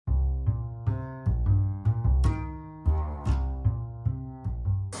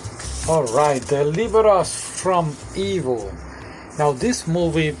All right, Deliver Us from Evil. Now, this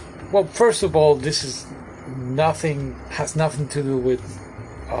movie, well, first of all, this is has nothing to do with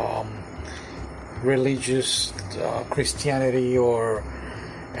um, religious Christianity or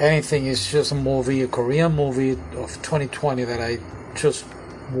anything. It's just a movie, a Korean movie of 2020 that I just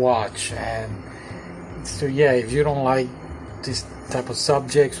watched. And so, yeah, if you don't like this type of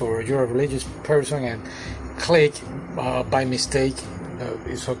subjects or you're a religious person and click by mistake,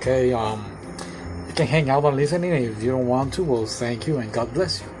 it's okay. You can hang out and listen. If you don't want to, well, thank you and God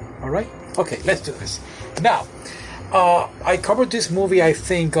bless you. All right? Okay, let's do this. Now, I covered this movie, I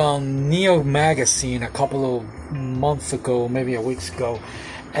think, on Neo Magazine a couple of months ago, maybe a week ago.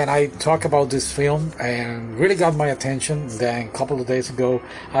 And I talked about this film and really got my attention. Then a couple of days ago,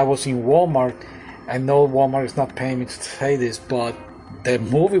 I was in Walmart. I know Walmart is not paying me to say this, but the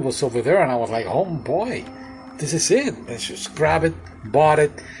movie was over there, and I was like, oh boy, this is it. Let's just grab it, bought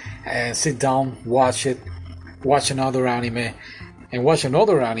it, and sit down, watch it, watch another anime, and watch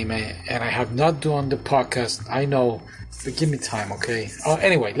another anime. And I have not done the podcast. I know, but give me time, okay?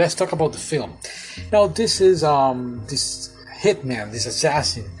 Anyway, let's talk about the film. Now, this is this hitman, this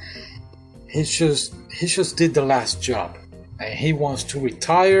assassin. He just did the last job, and he wants to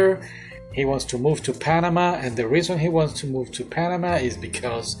retire. He wants to move to Panama, and the reason he wants to move to Panama is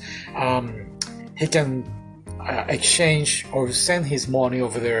because he can exchange or send his money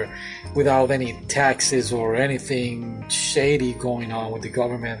over there without any taxes or anything shady going on with the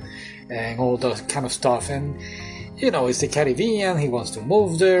government and all that kind of stuff. And you know, it's the Caribbean. He wants to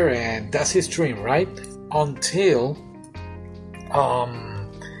move there, and that's his dream, right? Until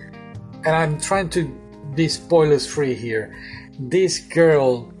and I'm trying to be spoilers free here. This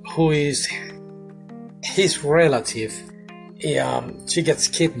girl who is his relative, she gets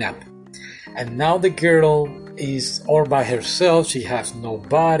kidnapped, and now the girl is all by herself. She has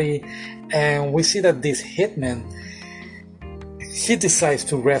nobody, and we see that this hitman, he decides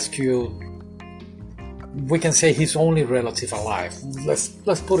to rescue, we can say, his only relative alive. Let's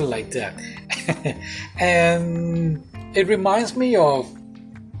put it like that. And it reminds me of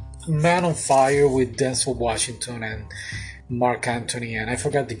Man on Fire with Denzel Washington and Mark Anthony, and I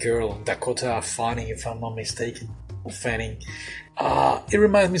forgot the girl, Dakota Fanning, if I'm not mistaken. Fanning. It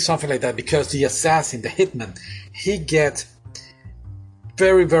reminds me of something like that, because the assassin, the hitman, he gets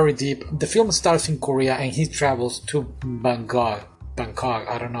very, very deep. The film starts in Korea and he travels to Bangkok.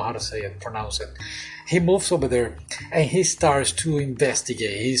 I don't know how to pronounce it. He moves over there and he starts to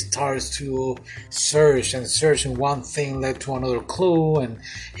investigate. He starts to search, and one thing led to another clue, and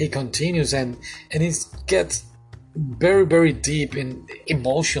he continues, and he gets very, very deep and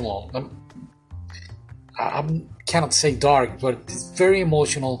emotional. I cannot say dark, but it's very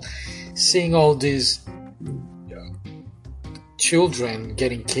emotional, seeing all these children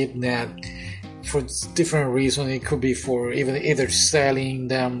getting kidnapped for different reasons. It could be for either selling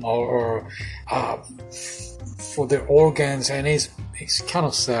them or for their organs, and it's kind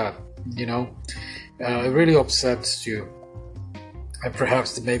of sad, you know. It really upsets you, and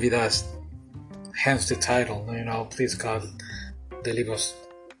perhaps maybe that's hence the title, you know, please God, deliver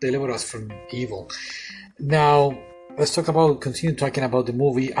us from evil. Now, let's continue talking about the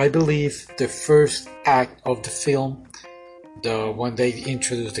movie. I believe the first act of the film, when they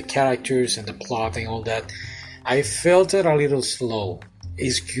introduce the characters and the plot and all that, I felt it a little slow.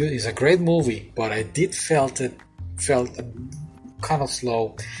 It's good, it's a great movie, but I did felt kind of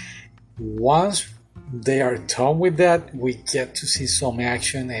slow. Once they are done with that, we get to see some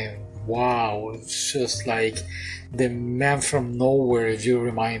action, and wow, it's just like the Man from Nowhere, if you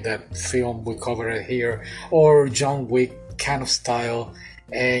remind that film we covered here, or John Wick kind of style.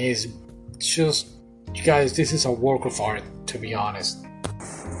 And it's just, guys, this is a work of art, to be honest.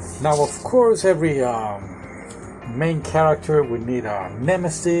 Now, of course, every main character would need a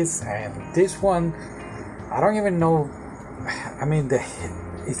nemesis, and this one, I don't even know. I mean,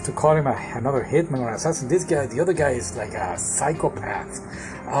 is to call him another hitman or assassin. This guy, the other guy, is like a psychopath.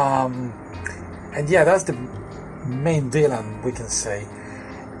 And yeah, that's the main villain, we can say.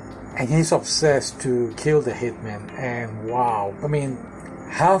 And he's obsessed to kill the hitman. And wow, I mean,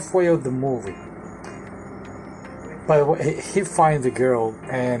 halfway of the movie, by the way, he finds the girl,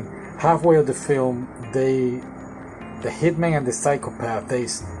 and halfway of the film, the hitman and the psychopath,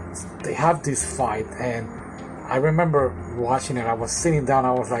 they have this fight. And I remember watching it. I was sitting down.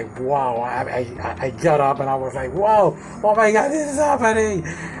 I was like, wow. I got up and I was like, wow, oh my God, this is happening.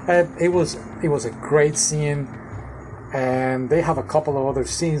 And it was a great scene. And they have a couple of other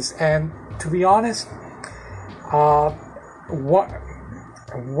scenes. And to be honest,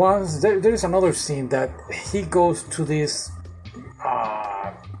 there's another scene that he goes to this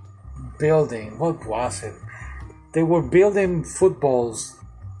building. What was it? They were building footballs,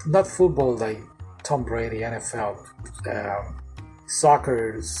 not football like Tom Brady, NFL,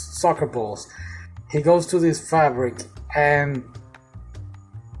 soccer balls. He goes to this fabric, and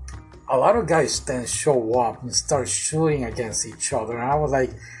a lot of guys then show up and start shooting against each other. And I was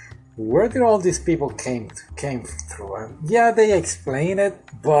like, where did all these people came through? And yeah, they explain it,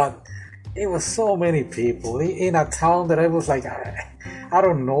 but it was so many people in a town that I was like, I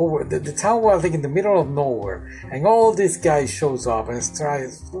don't know. The town was like in the middle of nowhere, and all these guys shows up and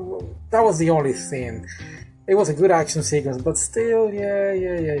tries. That was the only thing. It was a good action sequence, but still,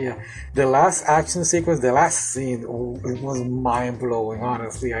 yeah. The last action sequence, the last scene, it was mind-blowing,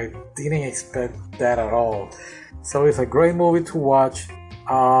 honestly. I didn't expect that at all. So it's a great movie to watch.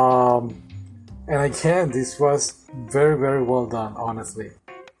 And again, this was very, very well done, honestly.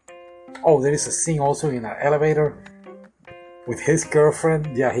 Oh, there is a scene also in an elevator with his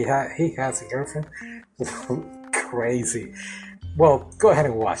girlfriend. Yeah, he has a girlfriend. Crazy. Well, go ahead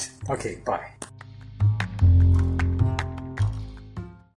and watch. Okay, bye.